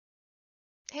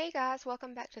Hey guys,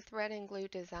 welcome back to Thread and Glue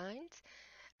Designs.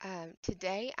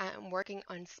 Today I am working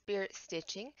on spirit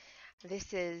stitching.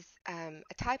 This is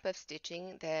a type of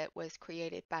stitching that was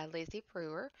created by Lizzi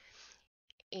Brewer,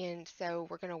 and so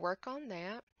we're going to work on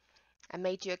that. I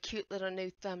made you a cute little new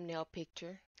thumbnail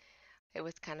picture. It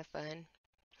was kind of fun,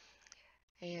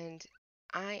 and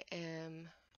I am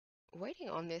waiting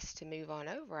on this to move on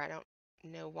over. I don't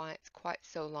know why it's quite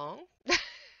so long,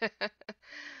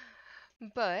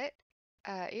 but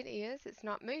it is. It's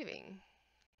not moving.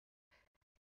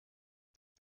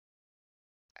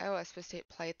 Oh, I was supposed to hit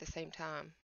play at the same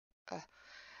time. Uh,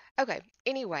 okay,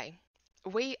 anyway,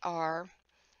 we are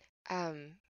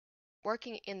um,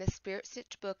 working in the Spirit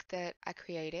Stitch book that I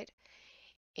created,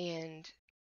 and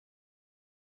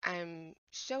I'm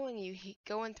showing you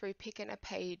going through picking a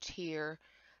page here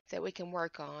that we can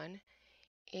work on.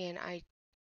 And I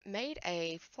made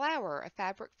a flower, a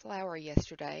fabric flower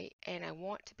yesterday, and I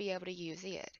want to be able to use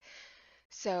it.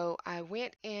 So I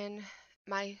went in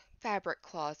my fabric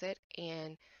closet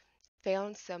and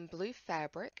found some blue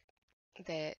fabric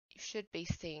that you should be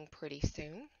seeing pretty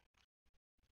soon.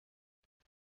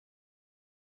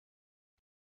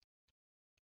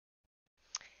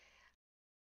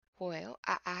 Well,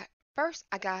 I first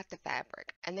I got the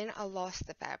fabric and then I lost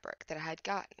the fabric that I had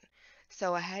gotten.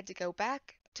 So I had to go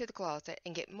back to the closet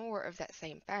and get more of that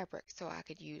same fabric so I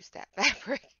could use that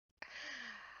fabric.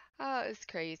 Oh, it's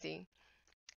crazy.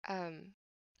 Um,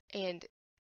 and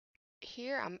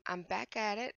here I'm back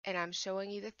at it and I'm showing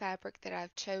you the fabric that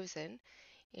I've chosen,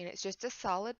 and it's just a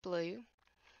solid blue,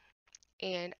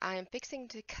 and I am fixing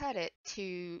to cut it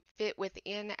to fit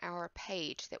within our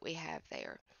page that we have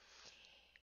there.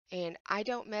 And I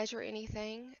don't measure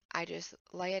anything. I just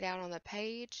lay it out on the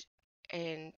page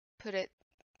and put it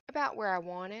about where I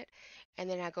want it. And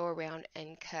then I go around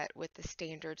and cut with the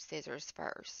standard scissors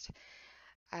first.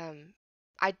 Um,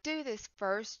 I do this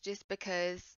first just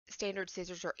because standard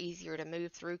scissors are easier to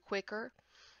move through quicker.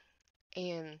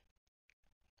 And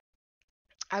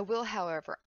I will,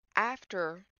 however,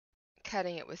 after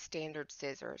cutting it with standard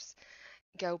scissors,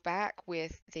 go back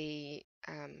with the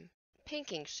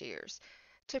pinking shears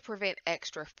to prevent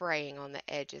extra fraying on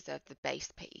the edges of the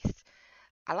base piece.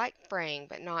 I like fraying,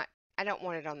 but I don't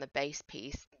want it on the base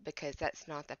piece because that's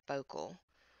not the focal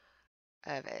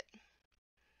of it.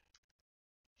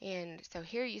 And so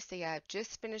here you see I've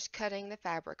just finished cutting the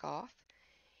fabric off,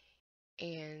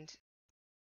 and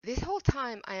this whole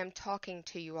time I am talking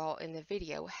to you all in the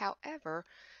video. However,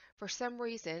 for some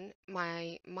reason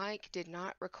my mic did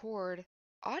not record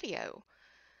audio.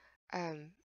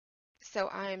 Um, so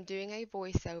I am doing a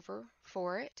voiceover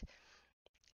for it,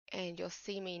 and you'll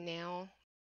see me now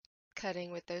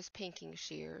cutting with those pinking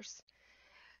shears.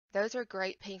 Those are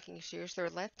great pinking shears. They're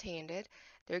left-handed.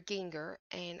 They're Ginger,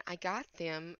 and I got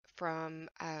them from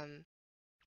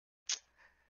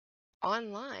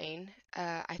online.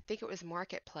 I think it was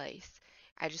Marketplace.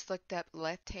 I just looked up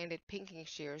left-handed pinking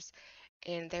shears,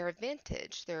 and they're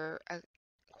vintage. They're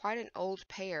quite an old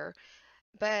pair,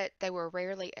 but they were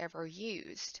rarely ever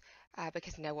used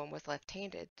because no one was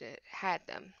left-handed that had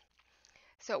them.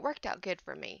 So it worked out good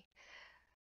for me.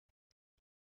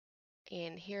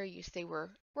 And here you see we're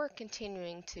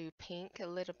continuing to pink a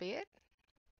little bit.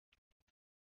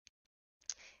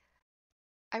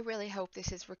 I really hope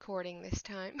this is recording this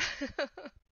time.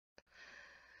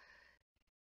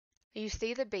 You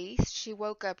see the beast. She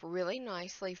woke up really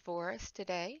nicely for us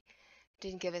today.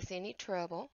 Didn't give us any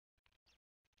trouble.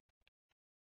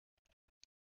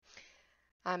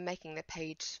 I'm making the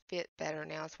page fit better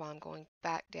now, so I'm going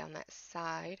back down that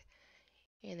side.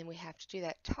 And then we have to do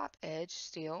that top edge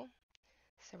still.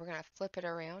 So we're going to flip it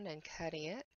around and cut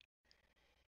it.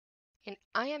 And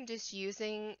I am just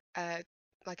using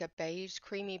like a beige,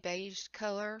 creamy beige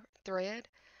color thread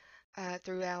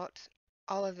throughout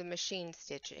all of the machine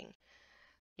stitching.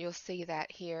 You'll see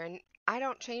that here. And I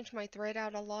don't change my thread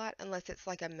out a lot unless it's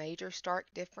like a major stark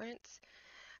difference.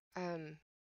 Um,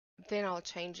 then I'll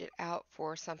change it out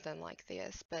for something like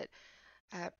this. But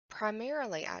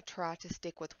primarily I try to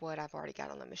stick with what I've already got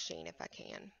on the machine if I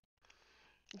can.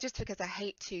 Just because I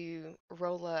hate to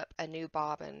roll up a new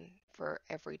bobbin for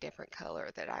every different color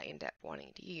that I end up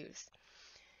wanting to use.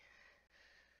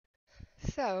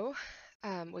 So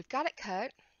we've got it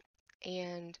cut,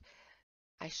 and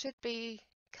I should be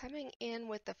coming in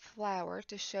with the flower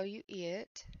to show you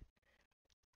it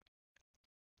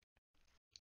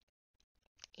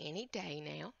any day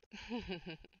now.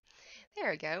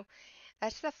 There we go.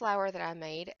 That's the flower that I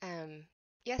made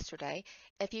yesterday.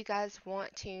 If you guys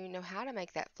want to know how to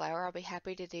make that flower, I'll be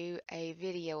happy to do a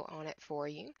video on it for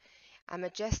you. I'm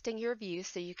adjusting your view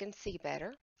so you can see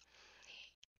better.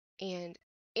 And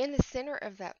In the center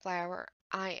of that flower,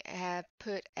 I have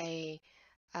put a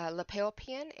lapel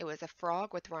pin. It was a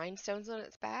frog with rhinestones on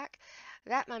its back.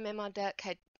 That my mama duck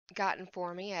had gotten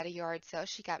for me at a yard sale.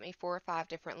 She got me 4 or 5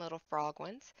 different little frog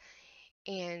ones.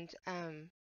 And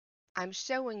I'm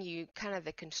showing you kind of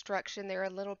the construction there a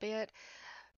little bit,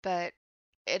 but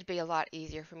it'd be a lot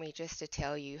easier for me just to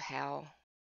tell you how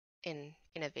in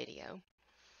a video.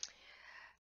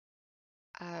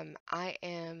 I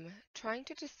am trying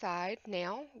to decide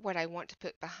now what I want to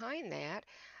put behind that.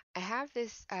 I have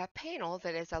this panel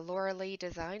that is a Laura Lee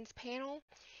Designs panel,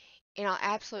 and I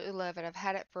absolutely love it. I've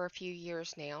had it for a few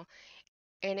years now,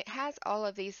 and it has all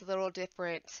of these little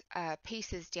different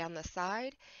pieces down the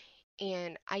side.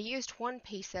 And I used one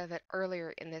piece of it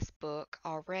earlier in this book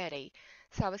already.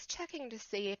 So I was checking to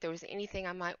see if there was anything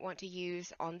I might want to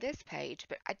use on this page,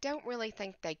 but I don't really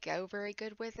think they go very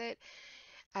good with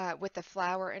the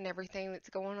flower and everything that's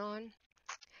going on.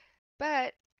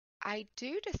 But I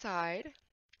do decide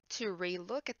to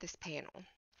relook at this panel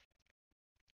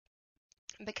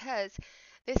because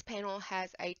this panel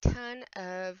has a ton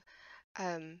of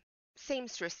um,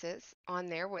 seamstresses on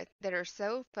there that are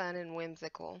so fun and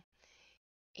whimsical.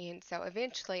 And so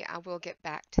eventually I will get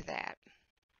back to that.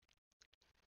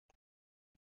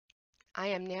 I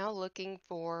am now looking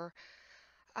for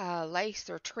lace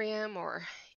or trim or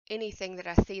anything that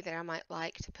I see that I might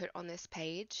like to put on this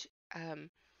page.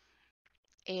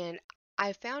 And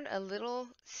I found a little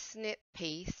snip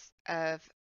piece of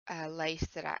lace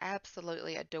that I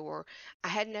absolutely adore. I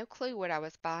had no clue what I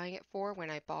was buying it for when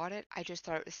I bought it. I just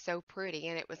thought it was so pretty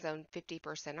and it was on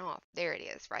 50% off. There it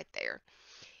is right there.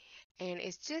 And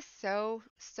it's just so,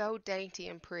 so dainty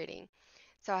and pretty.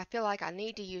 So I feel like I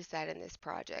need to use that in this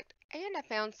project. And I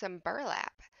found some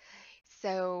burlap.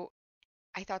 So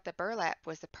I thought the burlap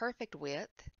was the perfect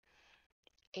width.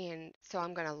 And so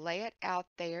I'm going to lay it out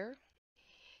there.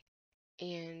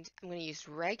 And I'm going to use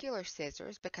regular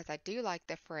scissors because I do like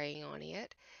the fraying on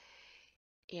it.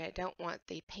 And I don't want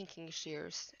the pinking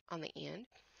shears on the end.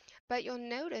 But you'll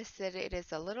notice that it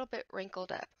is a little bit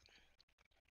wrinkled up.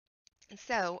 And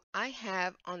so I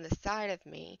have on the side of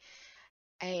me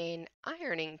an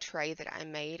ironing tray that I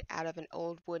made out of an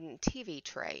old wooden TV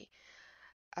tray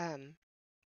um,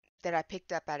 that I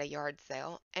picked up at a yard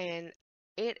sale. And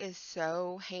it is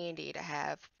so handy to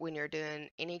have when you're doing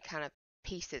any kind of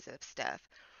pieces of stuff.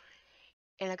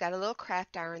 And I got a little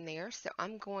craft iron there, so I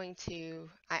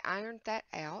ironed that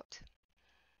out.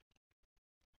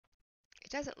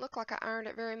 It doesn't look like I ironed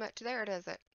it very much there, does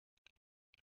it?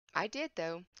 I did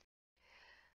though.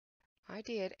 I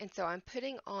did. And so I'm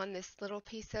putting on this little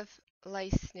piece of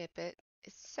lace snippet.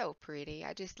 It's so pretty.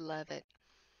 I just love it.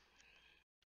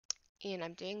 And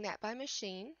I'm doing that by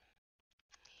machine.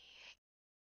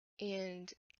 And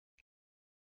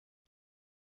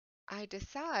I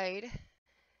decide,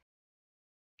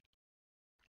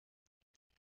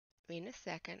 in a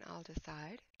second, I'll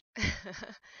decide.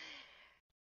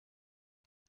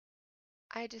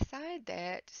 I decide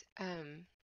that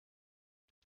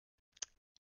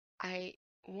I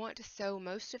want to sew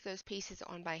most of those pieces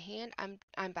on by hand.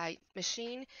 I'm by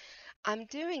machine. I'm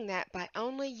doing that by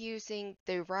only using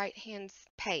the right hand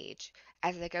page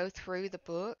as I go through the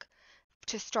book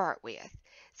to start with,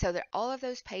 so that all of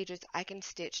those pages I can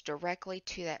stitch directly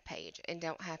to that page and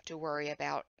don't have to worry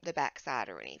about the back side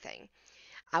or anything.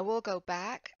 I will go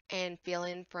back and fill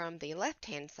in from the left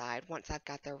hand side once I've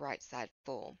got the right side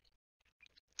full.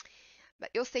 But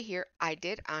you'll see here, I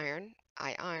did iron.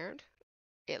 I ironed.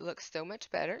 It looks so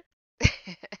much better.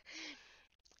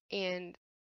 And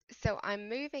so I'm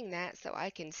moving that so I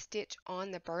can stitch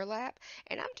on the burlap,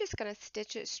 and I'm just going to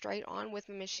stitch it straight on with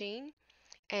the machine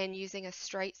and using a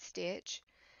straight stitch,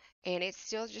 and it's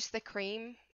still just the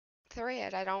cream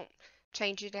thread. I don't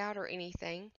change it out or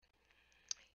anything.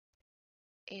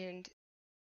 And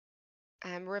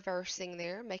I'm reversing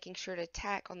there, making sure to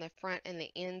tack on the front and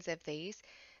the ends of these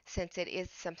since it is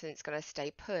something that's going to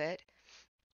stay put.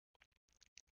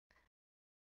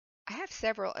 I have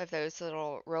several of those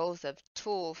little rolls of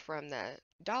tulle from the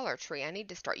Dollar Tree. I need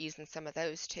to start using some of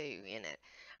those too in it.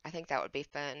 I think that would be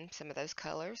fun, some of those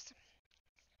colors.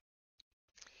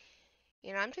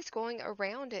 I'm just going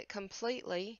around it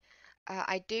completely.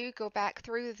 I do go back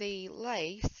through the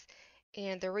lace,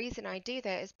 and the reason I do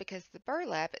that is because the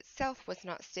burlap itself was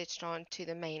not stitched on to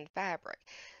the main fabric.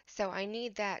 So I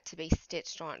need that to be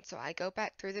stitched on. So I go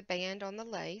back through the band on the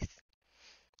lace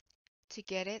to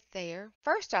get it there.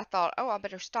 First I thought, oh, I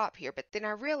better stop here, but then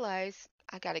I realized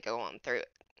I got to go on through it.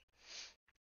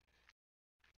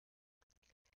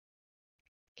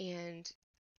 And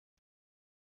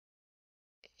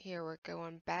here we're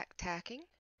going back tacking.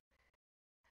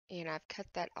 and I've cut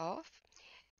that off.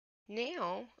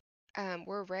 Now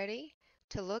we're ready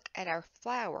to look at our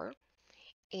flower,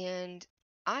 and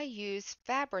I use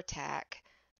Fabri-Tac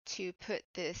to put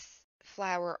this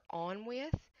flower on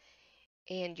with,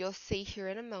 and you'll see here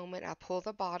in a moment I pull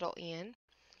the bottle in,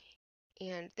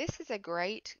 and this is a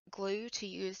great glue to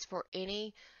use for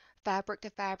any fabric to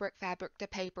fabric, fabric to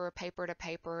paper, paper to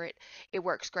paper. It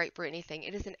works great for anything.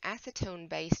 It is an acetone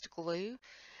based glue,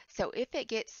 so if it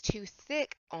gets too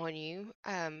thick on you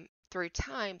through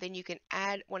time, then you can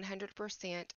add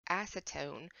 100%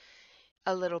 acetone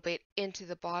a little bit into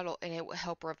the bottle and it will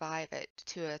help revive it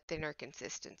to a thinner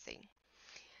consistency.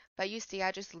 But you see,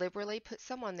 I just liberally put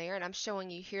some on there, and I'm showing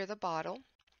you here the bottle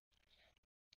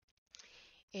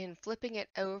and flipping it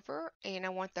over, and I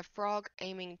want the frog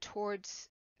aiming towards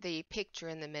the picture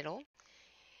in the middle.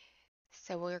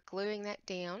 So we're gluing that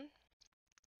down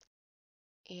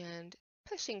and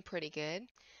pushing pretty good.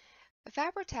 The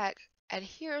Fabri-Tac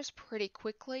adheres pretty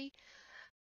quickly,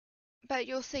 but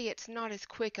you'll see it's not as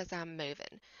quick as I'm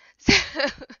moving. So,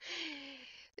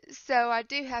 so I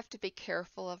do have to be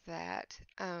careful of that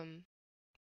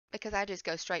because I just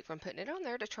go straight from putting it on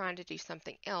there to trying to do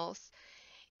something else.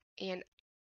 And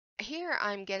here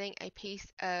I'm getting a piece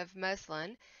of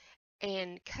muslin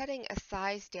and cutting a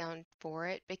size down for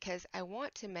it because I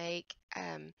want to make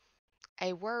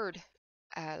a word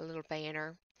little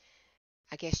banner,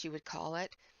 I guess you would call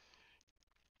it.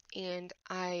 And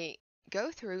I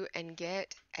go through and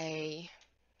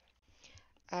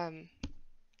um,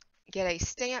 get a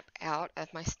stamp out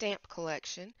of my stamp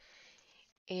collection,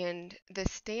 and the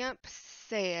stamp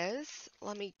says,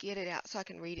 let me get it out so I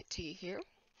can read it to you here.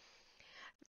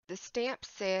 The stamp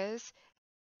says,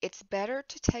 "It's better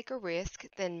to take a risk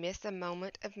than miss a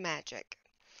moment of magic."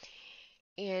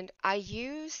 And I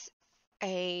use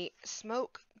a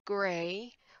smoke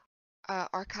gray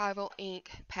archival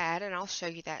ink pad, and I'll show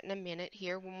you that in a minute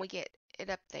here when we get it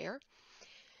up there.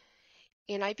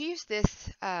 And I've used this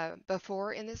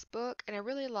before in this book, and I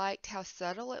really liked how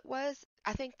subtle it was.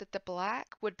 I think that the black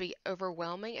would be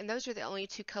overwhelming, and those are the only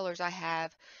two colors I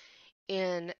have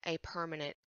in a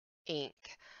permanent ink.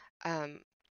 Um,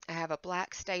 I have a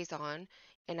black StazOn,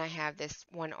 and I have this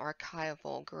one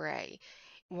archival gray.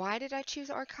 Why did I choose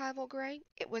archival gray?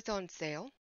 It was on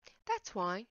sale. That's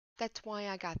why. That's why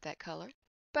I got that color.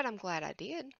 But I'm glad I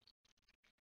did.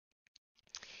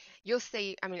 You'll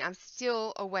see, I mean, I'm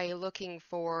still away looking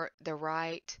for the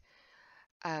right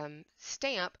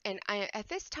stamp. And at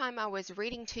this time, I was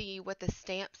reading to you what the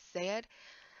stamp said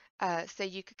so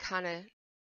you could kind of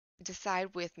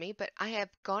decide with me. But I have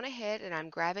gone ahead and I'm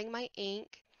grabbing my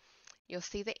ink. You'll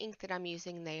see the ink that I'm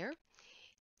using there.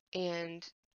 And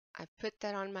I put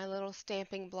that on my little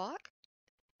stamping block.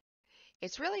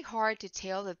 It's really hard to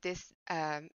tell that this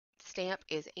stamp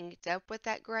is inked up with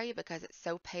that gray because it's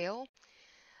so pale.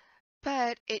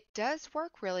 But it does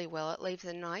work really well. It leaves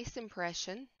a nice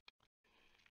impression,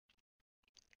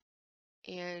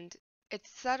 and it's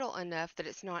subtle enough that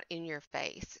it's not in your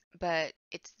face, but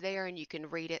it's there and you can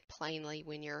read it plainly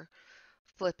when you're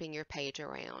flipping your page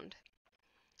around.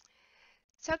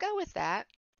 So go with that.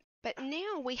 But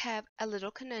now we have a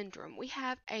little conundrum. We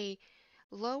have a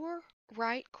lower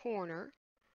right corner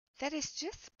that is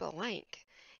just blank,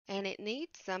 and it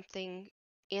needs something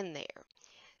in there.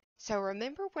 So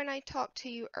remember when I talked to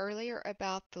you earlier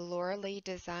about the Laura Lee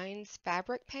Designs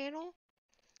fabric panel?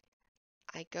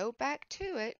 I go back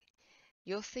to it.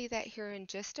 You'll see that here in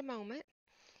just a moment.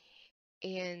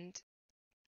 And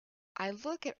I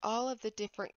look at all of the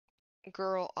different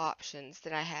girl options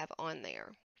that I have on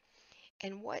there.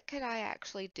 And what could I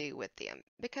actually do with them?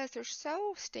 Because they're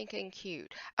so stinking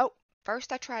cute. Oh,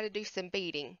 first I try to do some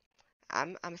beading.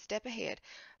 I'm a step ahead.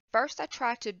 First I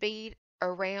try to bead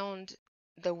around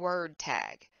the word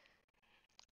tag.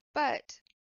 But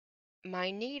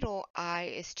my needle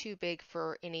eye is too big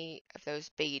for any of those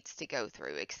beads to go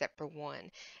through except for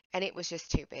one, and it was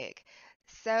just too big.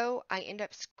 So I end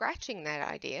up scratching that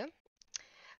idea.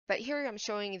 But here I'm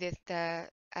showing you the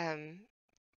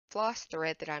floss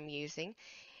thread that I'm using.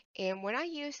 And when I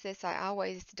use this, I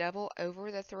always double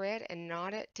over the thread and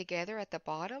knot it together at the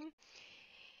bottom.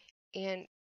 And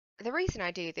the reason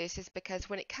I do this is because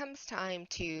when it comes time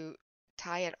to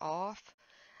tie it off,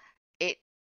 it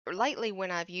lately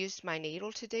when I've used my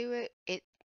needle to do it, it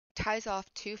ties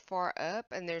off too far up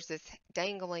and there's this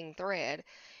dangling thread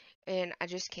and I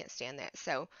just can't stand that.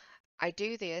 So I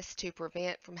do this to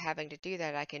prevent from having to do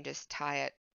that. I can just tie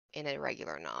it in a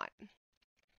regular knot.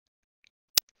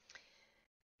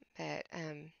 But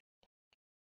and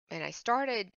I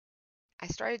started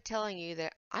telling you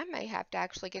that I may have to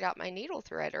actually get out my needle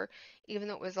threader even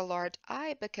though it was a large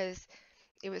eye because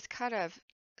it was kind of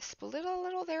split a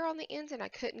little there on the ends and I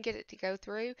couldn't get it to go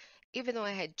through, even though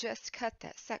I had just cut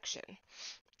that section.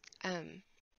 Um,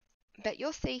 but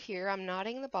you'll see here I'm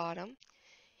knotting the bottom,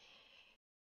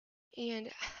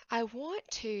 and I want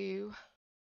to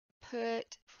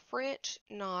put French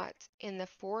knots in the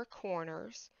four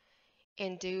corners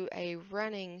and do a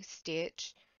running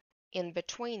stitch in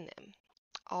between them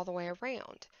all the way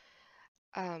around.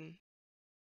 Um,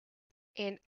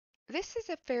 and this is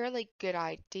a fairly good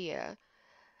idea,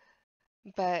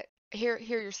 but here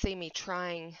you see me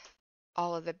trying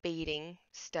all of the beading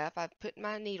stuff. I've put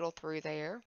my needle through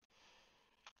there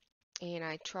and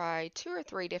I tried two or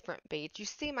three different beads. You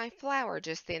see my flower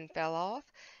just then fell off.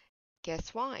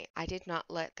 Guess why? I did not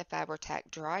let the Fabri-Tac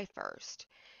dry first.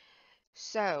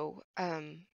 So,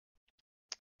 I'll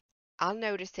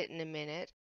notice it in a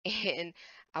minute and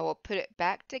I will put it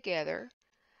back together.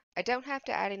 I don't have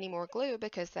to add any more glue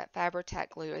because that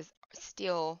Fabri-Tac glue is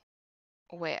still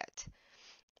wet.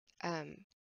 Um,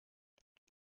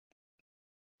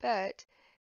 but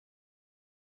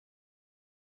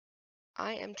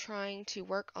I am trying to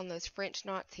work on those French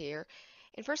knots here.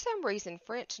 And for some reason,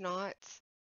 French knots,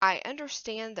 I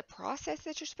understand the process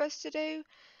that you're supposed to do,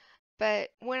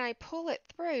 but when I pull it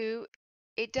through,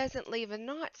 it doesn't leave a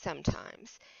knot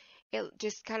sometimes. It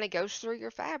just kind of goes through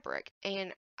your fabric.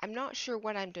 And I'm not sure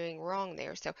what I'm doing wrong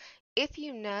there. So if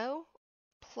you know,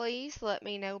 please let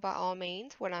me know by all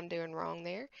means what I'm doing wrong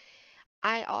there.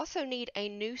 I also need a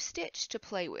new stitch to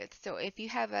play with. So if you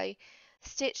have a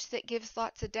stitch that gives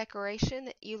lots of decoration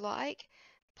that you like,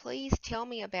 please tell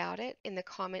me about it in the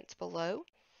comments below.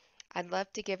 I'd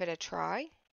love to give it a try.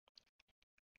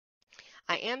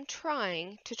 I am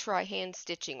trying to try hand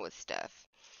stitching with stuff.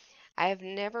 I have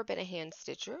never been a hand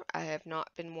stitcher. I have not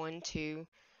been one to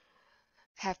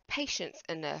have patience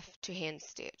enough to hand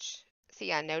stitch.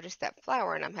 See, I noticed that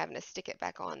flower and I'm having to stick it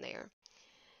back on there.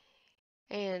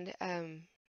 And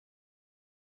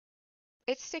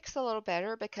it sticks a little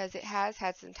better because it has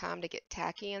had some time to get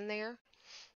tacky in there.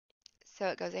 So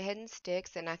it goes ahead and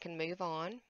sticks and I can move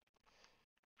on.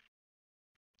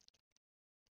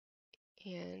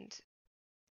 And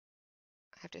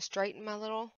I have to straighten my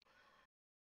little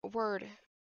word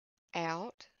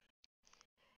out.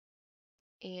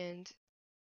 And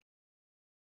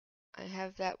I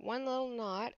have that one little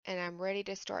knot and I'm ready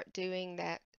to start doing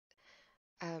that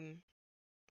um,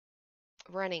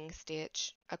 running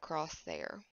stitch across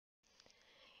there.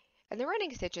 And the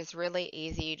running stitch is really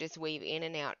easy. You just weave in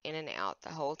and out the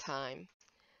whole time.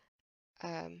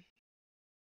 Um,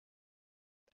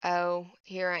 oh,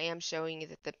 here I am showing you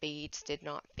that the beads did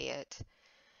not fit.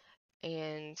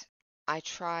 And I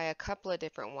try a couple of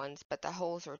different ones, but the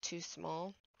holes are too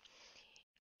small.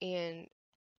 And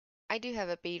I do have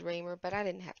a bead reamer, but I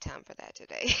didn't have time for that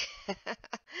today.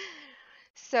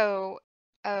 So,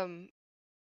 um,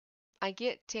 I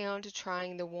get down to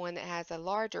trying the one that has a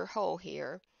larger hole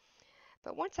here.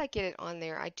 But once I get it on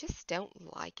there, I just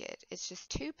don't like it. It's just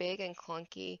too big and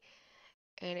clunky,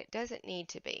 and it doesn't need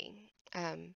to be.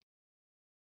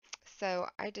 So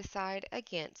I decide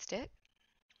against it.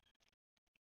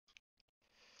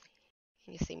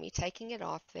 And you see me taking it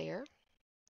off there.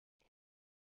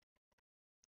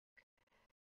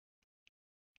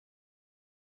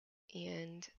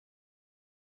 And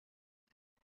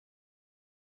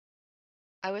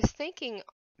I was thinking,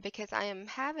 because I am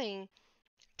having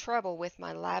trouble with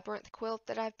my labyrinth quilt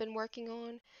that I've been working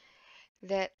on,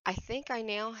 that I think I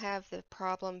now have the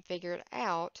problem figured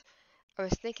out. I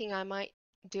was thinking I might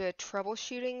do a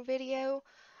troubleshooting video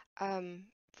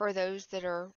for those that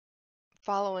are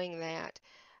following that.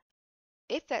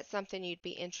 If that's something you'd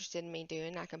be interested in me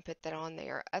doing, I can put that on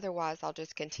there. Otherwise, I'll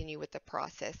just continue with the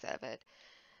process of it.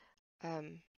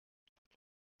 Um,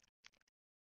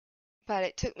 but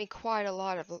it took me quite a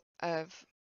lot of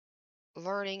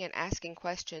learning and asking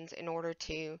questions in order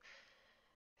to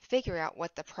figure out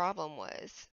what the problem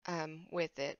was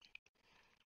with it.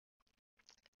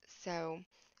 So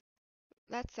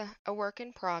that's a work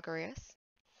in progress.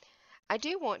 I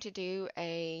do want to do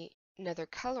another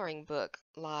coloring book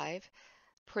live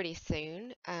pretty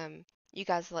soon. You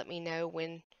guys let me know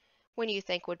when you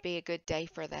think would be a good day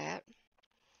for that.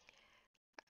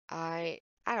 I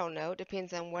don't know. It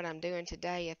depends on what I'm doing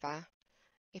today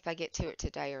if I get to it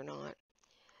today or not.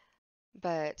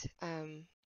 But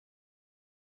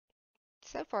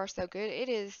so far so good. It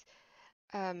is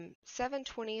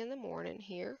 7:20 in the morning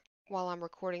here while I'm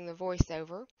recording the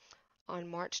voiceover on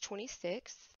March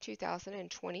 26th,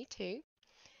 2022.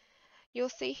 You'll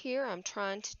see here I'm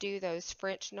trying to do those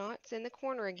French knots in the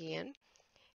corner again,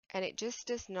 and it just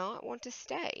does not want to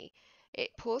stay.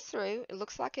 It pulls through. It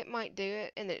looks like it might do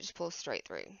it, and then it just pulls straight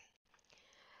through.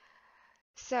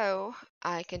 So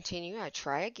I continue. I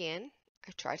try again.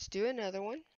 I try to do another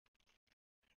one,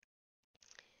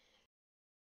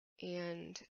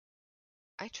 and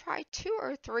I try 2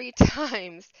 or 3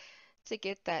 times to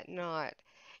get that knot.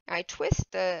 I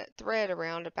twist the thread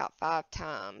around about 5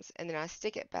 times, and then I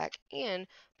stick it back in,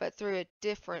 but through a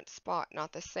different spot,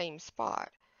 not the same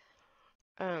spot.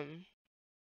 Um,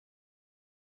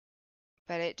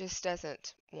 but it just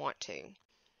doesn't want to.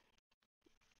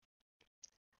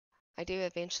 I do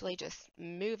eventually just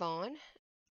move on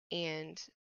and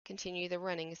continue the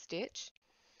running stitch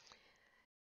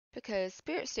because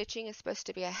spirit stitching is supposed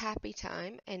to be a happy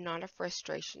time and not a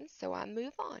frustration, so I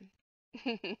move on.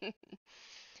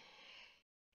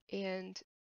 And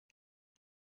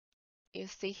you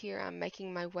see here I'm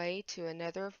making my way to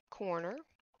another corner.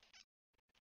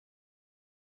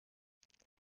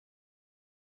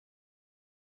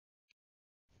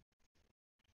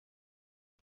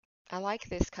 I like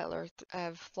this color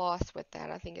of floss with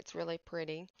that. I think it's really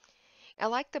pretty. I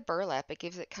like the burlap. It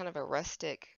gives it kind of a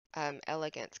rustic,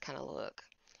 elegance kind of look.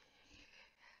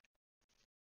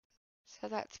 So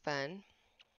that's fun.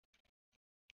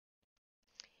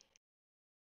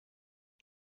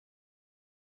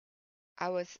 I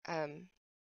was, I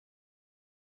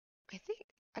think,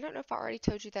 I don't know if I already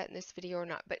told you that in this video or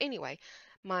not, but anyway,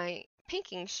 my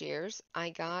pinking shears I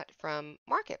got from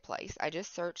Marketplace. I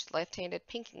just searched left-handed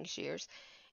pinking shears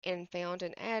and found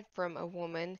an ad from a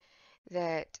woman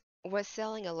that was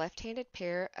selling a left-handed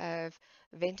pair of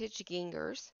vintage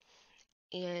gingers,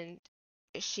 and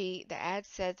the ad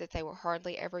said that they were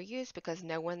hardly ever used because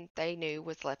no one they knew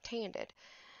was left-handed.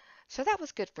 So that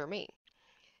was good for me.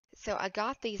 So I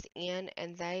got these in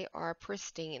and they are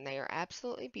pristine. They are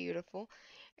absolutely beautiful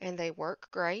and they work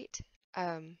great.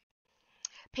 Um,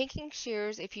 Pinking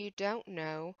shears, if you don't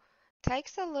know,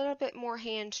 takes a little bit more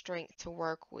hand strength to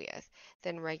work with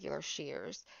than regular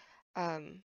shears.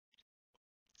 Um,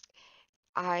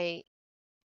 I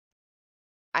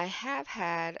I have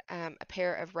had a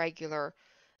pair of regular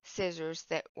scissors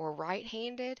that were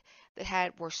right-handed that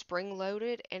had were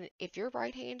spring-loaded, and if you're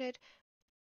right-handed,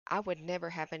 I would never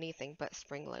have anything but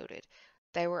spring-loaded.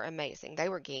 They were amazing. They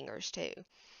were gingers too.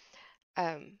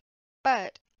 Um,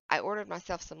 but I ordered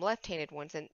myself some left-handed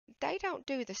ones, and they don't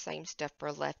do the same stuff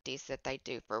for lefties that they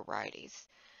do for righties.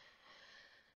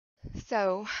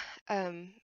 So,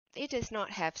 um, it does not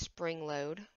have spring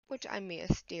load, which I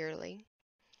miss dearly.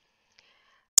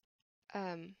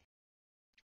 Um,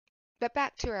 but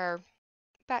back to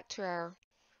our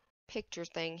picture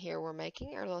thing here we're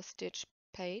making, our little stitch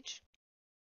page.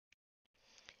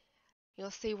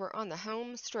 You'll see we're on the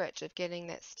home stretch of getting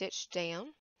that stitched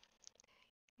down.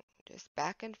 Just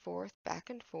back and forth,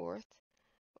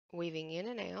 weaving in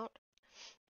and out.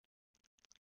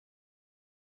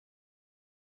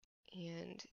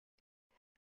 And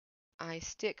I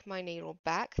stick my needle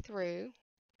back through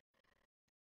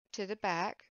to the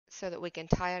back so that we can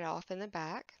tie it off in the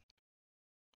back.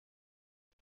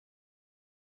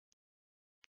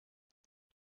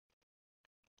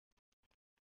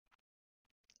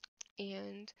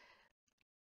 And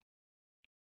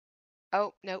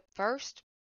oh, no, first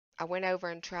I went over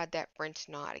and tried that French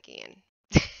knot again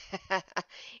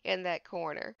in that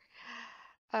corner.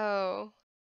 Oh,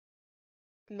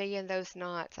 me and those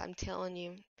knots, I'm telling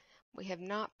you, we have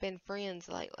not been friends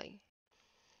lately.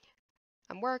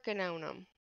 I'm working on them.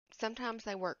 Sometimes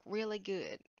they work really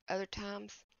good. Other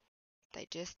times they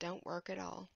just don't work at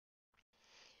all.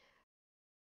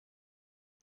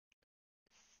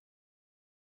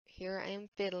 Here I am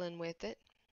fiddling with it.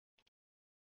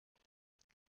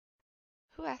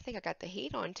 Ooh, I think I got the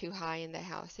heat on too high in the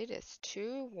house. It is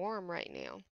too warm right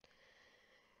now.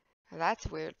 Now, that's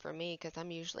weird for me because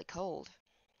I'm usually cold.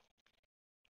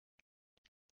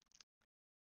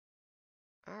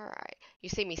 Alright. You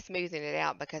see me smoothing it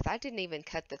out because I didn't even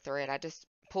cut the thread. I just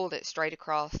pulled it straight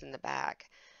across in the back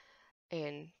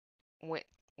and went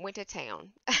went to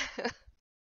town.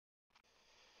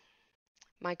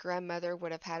 My grandmother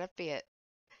would have had a fit.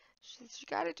 She says, you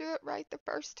got to do it right the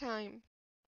first time.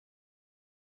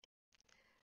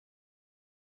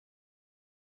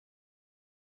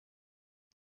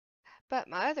 But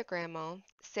my other grandma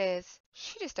said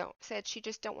she just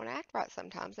don't want to act right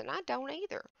sometimes, and I don't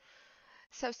either.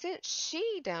 So since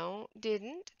she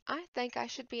didn't, I think I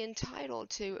should be entitled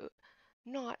to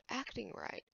not acting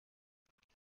right.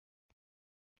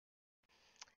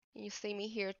 You see me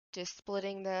here just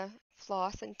splitting the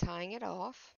floss and tying it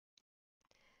off.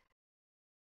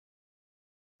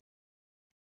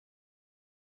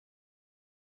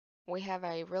 We have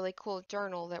a really cool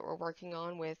journal that we're working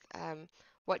on with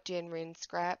What Jen Ren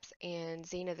Scraps and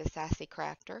Xena the Sassy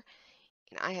Crafter.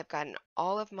 And I have gotten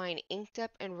all of mine inked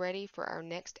up and ready for our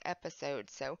next episode.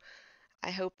 So I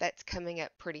hope that's coming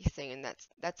up pretty soon.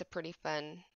 That's a pretty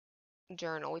fun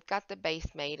journal. We've got the base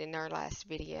made in our last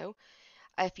video.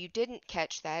 If you didn't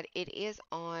catch that, it is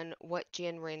on What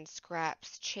Jen Ren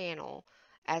Scraps channel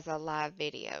as a live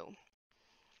video.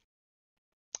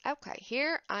 Okay,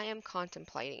 here I am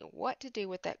contemplating what to do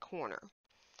with that corner.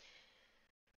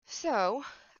 So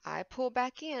I pull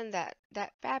back in that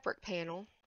fabric panel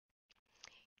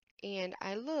and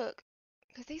I look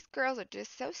because these girls are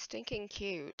just so stinking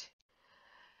cute.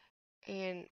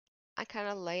 And I kind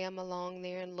of lay them along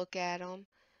there and look at them.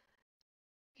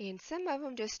 And some of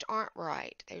them just aren't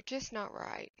right. They're just not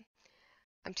right.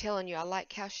 I'm telling you, I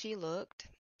like how she looked.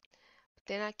 But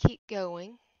then I keep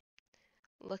going,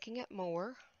 looking at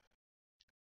more.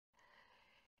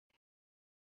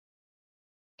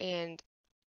 And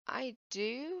I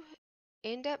do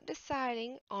end up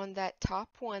deciding on that top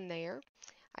one there.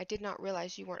 I did not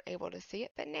realize you weren't able to see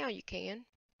it, but now you can.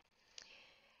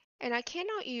 And I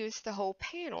cannot use the whole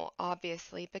panel,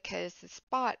 obviously, because the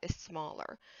spot is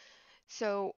smaller.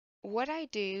 So what I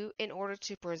do in order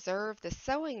to preserve the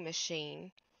sewing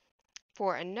machine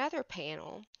for another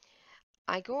panel,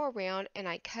 I go around and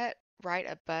I cut right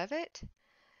above it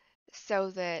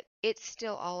so that it's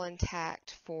still all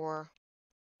intact for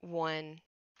one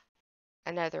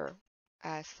another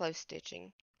slow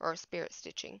stitching or spirit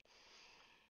stitching.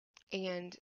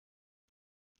 And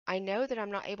I know that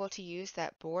I'm not able to use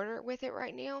that border with it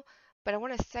right now, but I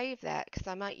want to save that because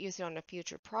I might use it on a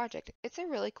future project. It's a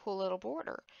really cool little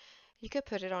border. You could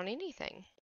put it on anything.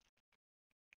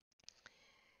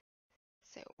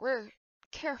 So we're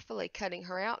carefully cutting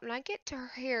her out, and I get to her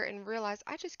hair and realize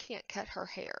I just can't cut her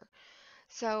hair.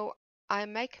 So I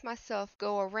make myself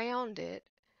go around it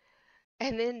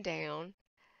and then down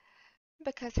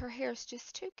because her hair is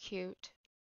just too cute.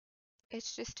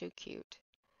 It's just too cute.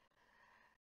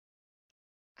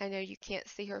 I know you can't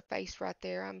see her face right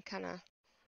there. I'm kind of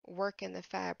working the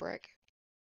fabric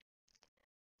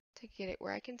to get it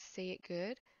where I can see it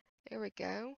good. There we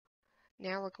go.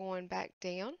 Now we're going back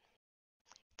down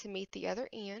to meet the other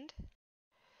end.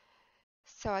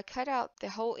 So I cut out the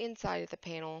whole inside of the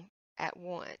panel at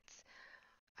once.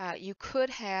 You could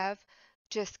have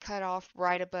just cut off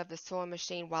right above the sewing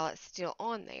machine while it's still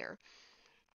on there.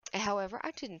 However,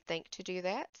 I didn't think to do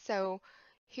that. So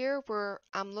here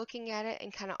I'm looking at it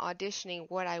and kind of auditioning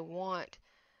what I want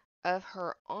of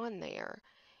her on there.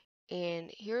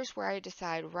 And here's where I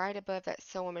decide right above that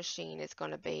sewing machine is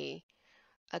going to be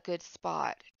a good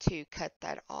spot to cut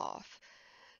that off.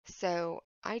 So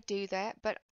I do that,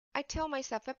 but I tell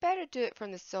myself I better do it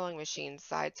from the sewing machine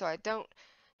side so I don't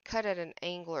cut at an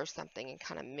angle or something and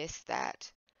kind of miss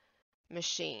that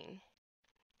machine.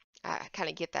 I kind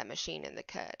of get that machine in the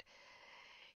cut.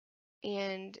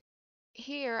 And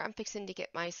here I'm fixing to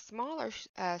get my smaller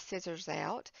scissors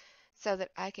out so that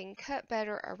I can cut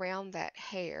better around that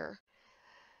hair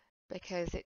because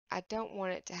I don't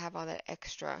want it to have all that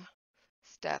extra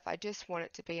stuff. I just want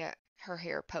it to be her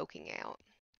hair poking out.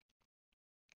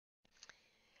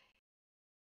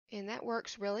 And that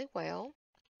works really well.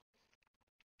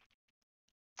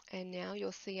 And now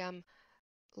you'll see I'm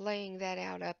laying that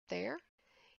out up there.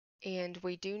 And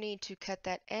we do need to cut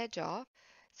that edge off.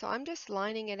 So I'm just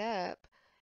lining it up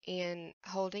and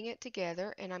holding it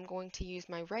together, and I'm going to use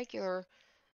my regular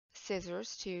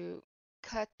scissors to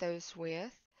cut that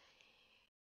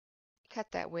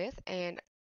with, and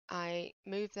I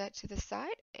move that to the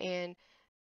side and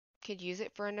could use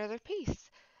it for another piece.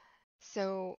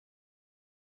 So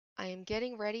I am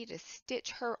getting ready to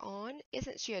stitch her on.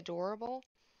 Isn't she adorable?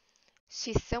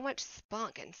 She's so much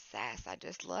spunk and sass. I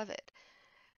just love it.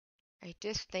 I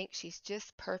just think she's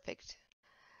just perfect.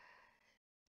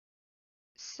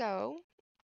 So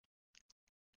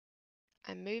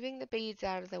I'm moving the beads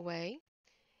out of the way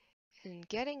and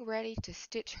getting ready to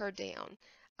stitch her down.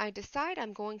 I decide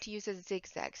I'm going to use a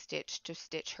zigzag stitch to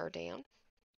stitch her down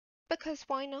because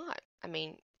why not? I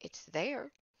mean, it's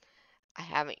there. I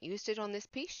haven't used it on this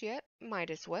piece yet.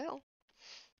 Might as well.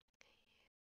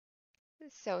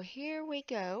 So here we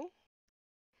go.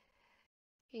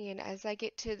 And as I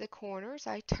get to the corners,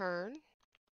 I turn,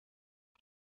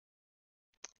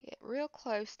 get real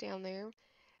close down there,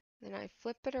 then I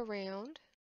flip it around.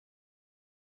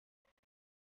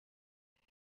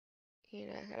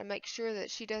 Gotta make sure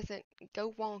that she doesn't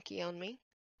go wonky on me.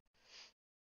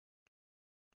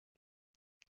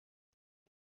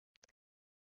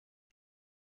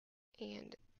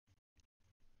 And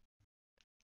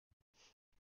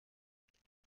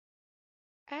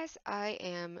As I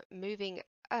am moving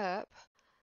up,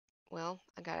 well,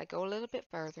 I gotta go a little bit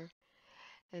further,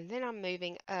 and then I'm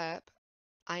moving up.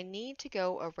 I need to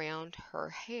go around her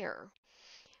hair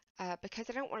because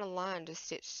I don't want a line to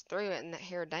stitch through it and that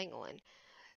hair dangling.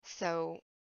 So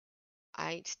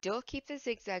I still keep the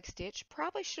zigzag stitch.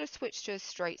 Probably should have switched to a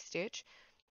straight stitch,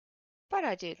 but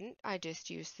I didn't. I just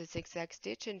used the zigzag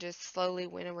stitch and just slowly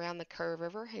went around the curve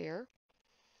of her hair,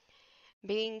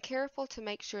 being careful to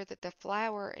make sure that the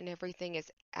flower and everything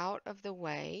is out of the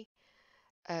way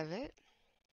of it.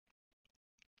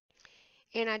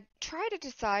 And I try to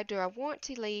decide, do I want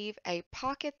to leave a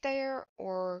pocket there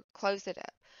or close it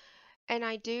up? And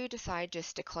I do decide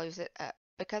just to close it up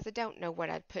because I don't know what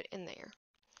I'd put in there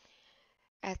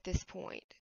at this point.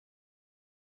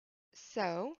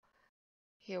 So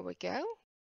here we go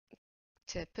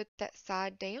to put that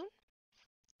side down.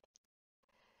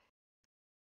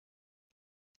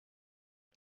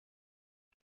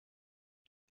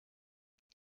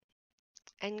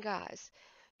 And guys,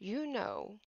 you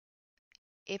know,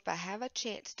 if I have a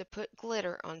chance to put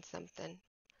glitter on something,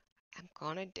 I'm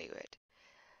gonna do it.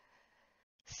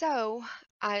 So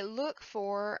I look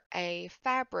for a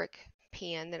fabric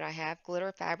pen that I have,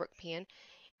 glitter fabric pen.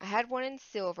 I had one in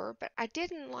silver, but I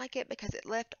didn't like it because it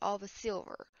left all the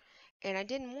silver. And I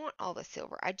didn't want all the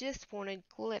silver. I just wanted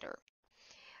glitter.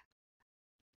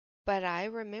 But I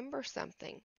remember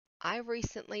something. I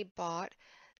recently bought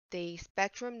the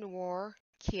Spectrum Noir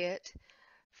kit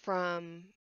from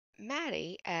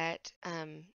Maddie at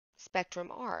Spectrum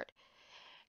Art.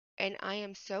 And I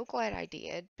am so glad I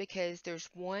did because there's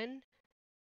one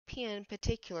pen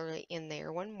particularly in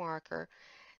there, one marker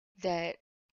that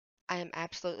I am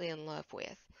absolutely in love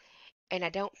with. And I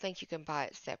don't think you can buy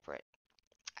it separate.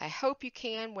 I hope you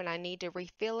can when I need to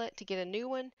refill it to get a new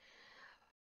one,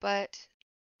 but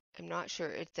I'm not sure.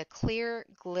 It's a clear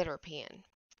glitter pen.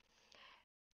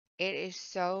 It is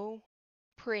so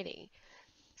pretty.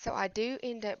 So I do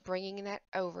end up bringing that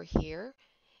over here,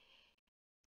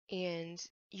 and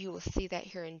you will see that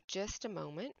here in just a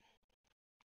moment.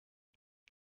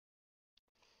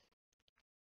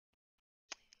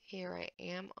 Here I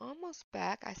am, almost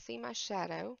back. I see my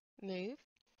shadow move,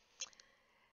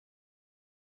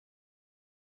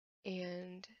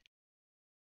 and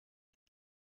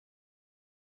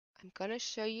I'm going to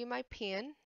show you my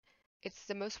pen. It's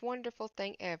the most wonderful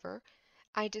thing ever.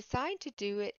 I decide to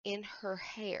do it in her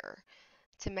hair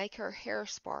to make her hair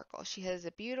sparkle. She has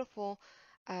a beautiful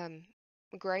um,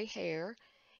 gray hair,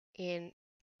 and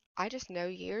I just know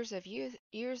years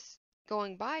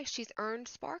going by, she's earned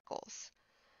sparkles.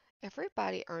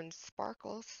 Everybody earns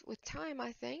sparkles with time,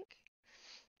 I think.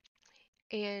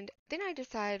 And then I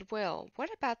decided, well, what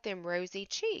about them rosy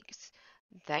cheeks?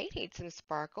 They need some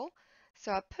sparkle.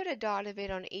 So I put a dot of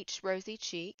it on each rosy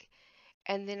cheek,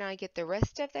 and then I get the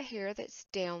rest of the hair that's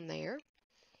down there,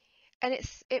 and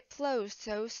it flows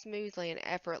so smoothly and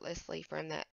effortlessly from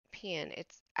that pen.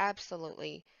 It's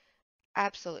absolutely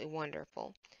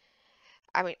wonderful.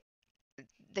 I mean,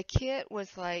 the kit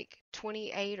was like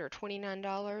 28 or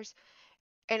 $29,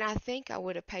 and I think I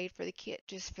would have paid for the kit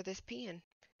just for this pen.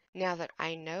 Now that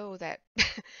I know that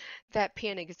that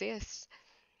pen exists.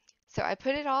 So I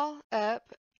put it all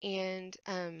up and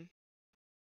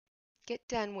get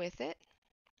done with it.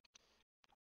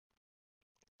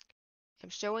 I'm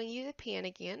showing you the pen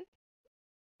again.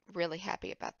 Really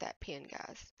happy about that pen,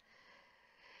 guys.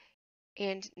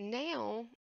 And now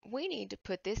we need to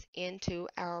put this into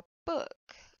our book.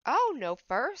 Oh, no,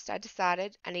 first I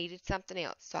decided I needed something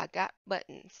else, so I got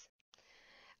buttons.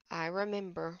 I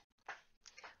remember.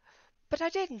 But I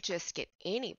didn't just get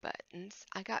any buttons.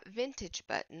 I got vintage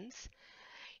buttons,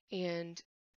 and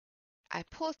I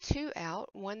pulled two out,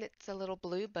 one that's a little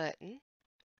blue button.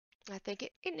 I think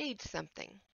it needs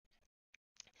something.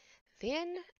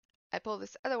 Then I pull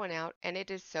this other one out, and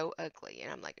it is so ugly,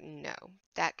 and I'm like, no,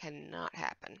 that cannot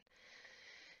happen.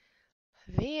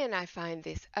 Then I find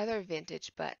this other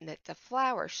vintage button that's a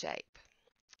flower shape,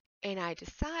 and I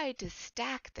decide to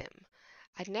stack them.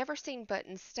 I'd never seen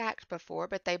buttons stacked before,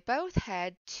 but they both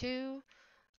had two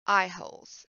eye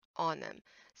holes on them,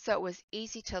 so it was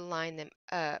easy to line them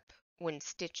up when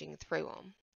stitching through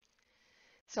them.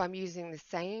 So I'm using the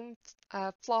same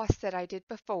floss that I did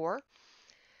before,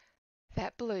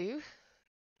 that blue,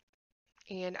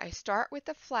 and I start with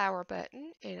the flower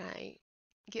button, and I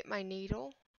get my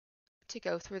needle to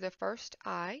go through the first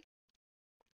eye,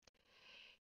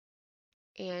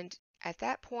 and at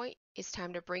that point it's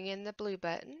time to bring in the blue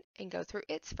button and go through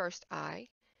its first eye,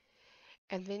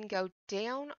 and then go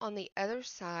down on the other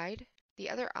side, the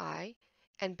other eye,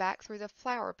 and back through the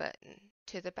flower button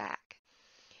to the back.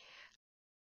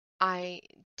 I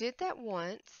did that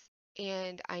once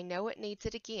and I know it needs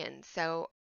it again, so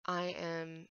I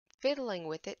am fiddling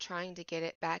with it, trying to get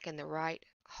it back in the right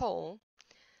hole,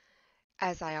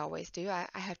 as I always do. I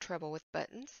have trouble with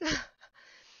buttons.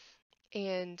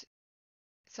 And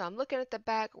so I'm looking at the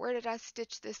back, where did I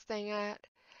stitch this thing at?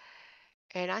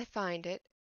 And I find it,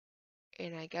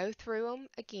 and I go through them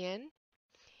again,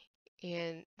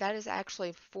 and that is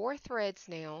actually 4 threads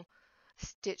now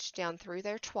stitched down through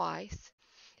there twice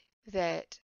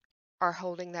that are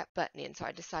holding that button in. So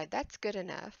I decide that's good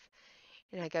enough.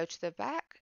 And I go to the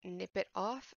back, nip it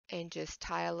off, and just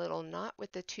tie a little knot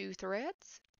with the 2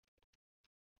 threads.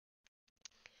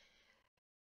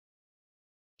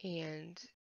 And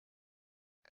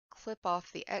clip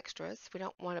off the extras. We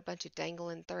don't want a bunch of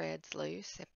dangling threads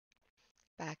loose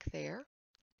back there.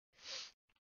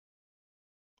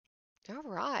 All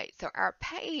right, so our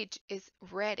page is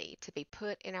ready to be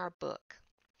put in our book.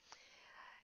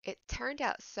 It turned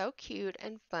out so cute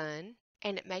and fun,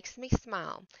 and it makes me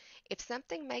smile. If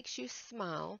something makes you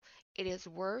smile, it is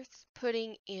worth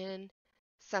putting in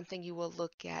something you will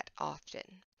look at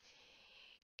often.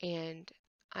 And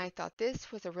I thought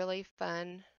this was a really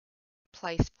fun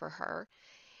place for her.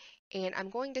 And I'm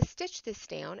going to stitch this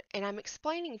down, and I'm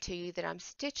explaining to you that I'm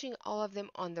stitching all of them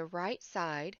on the right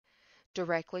side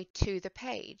directly to the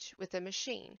page with the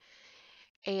machine.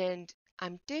 And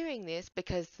I'm doing this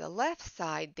because the left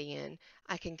side then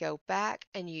I can go back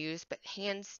and use but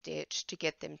hand stitch to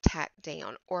get them tacked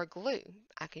down, or glue.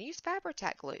 I can use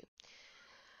Fabri-Tac glue.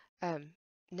 Um,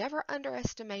 Never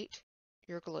underestimate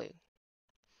your glue.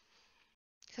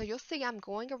 So you'll see I'm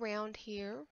going around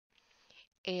here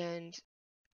and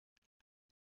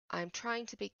I'm trying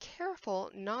to be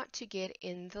careful not to get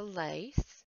in the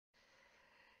lace.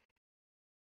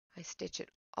 I stitch it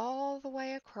all the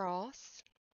way across.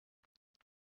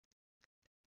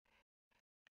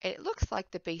 And it looks like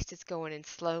the beast is going in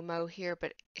slow-mo here,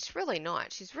 but it's really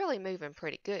not. She's really moving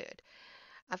pretty good.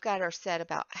 I've got her set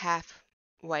about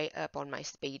halfway up on my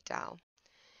speed dial.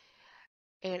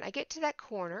 And I get to that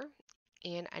corner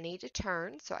and I need to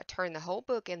turn, so I turn the whole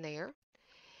book in there.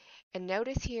 And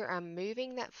notice here I'm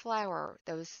moving that flower,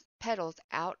 those petals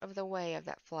out of the way of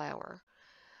that flower.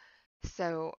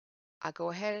 So I go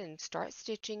ahead and start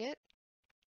stitching it.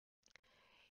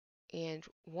 And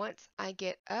once I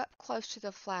get up close to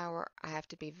the flower, I have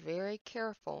to be very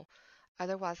careful.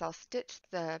 Otherwise, I'll stitch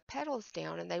the petals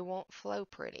down and they won't flow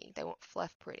pretty. They won't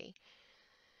fluff pretty.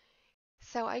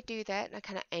 So I do that and I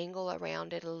kind of angle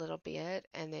around it a little bit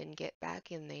and then get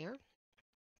back in there.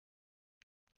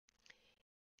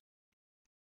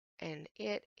 And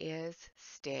it is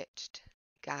stitched,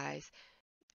 guys.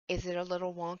 Is it a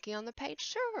little wonky on the page?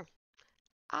 Sure.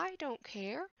 I don't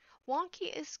care.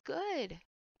 Wonky is good.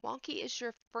 Wonky is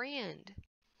your friend.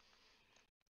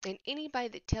 And anybody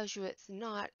that tells you it's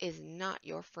not is not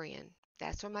your friend.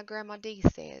 That's what my Grandma Dee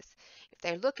says. If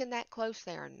they're looking that close,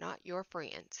 they are not your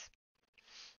friends.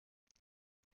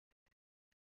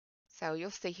 So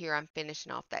you'll see here I'm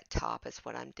finishing off that top is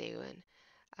what I'm doing.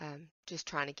 Just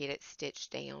trying to get it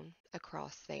stitched down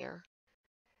across there.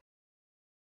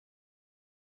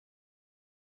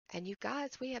 And you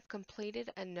guys, we have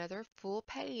completed another full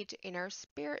page in our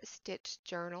Spirit Stitch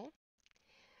journal.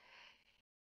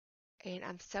 And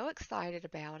I'm so excited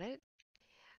about it.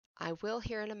 I will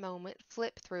here in a moment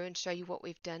flip through and show you what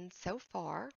we've done so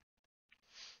far.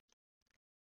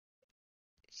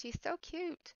 She's so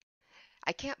cute.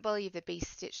 I can't believe the bee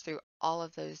stitched through all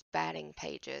of those batting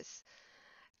pages.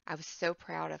 I was so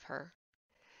proud of her.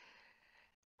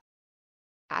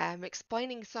 I'm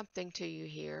explaining something to you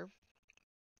here,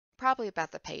 probably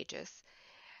about the pages.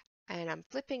 And I'm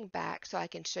flipping back so I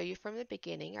can show you from the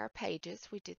beginning our pages.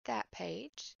 We did that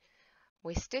page.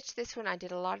 We stitched this one. I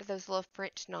did a lot of those little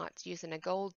French knots using a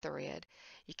gold thread.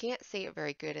 You can't see it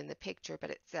very good in the picture,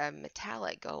 but it's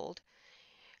metallic gold.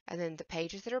 And then the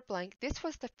pages that are blank. This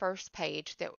was the first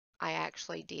page that I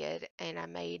actually did, and I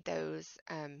made those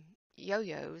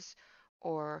yo-yos,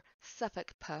 or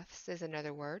Suffolk puffs is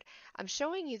another word. I'm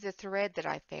showing you the thread that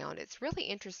I found. It's really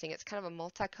interesting. It's kind of a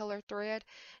multicolored thread.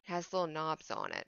 It has little knobs on it.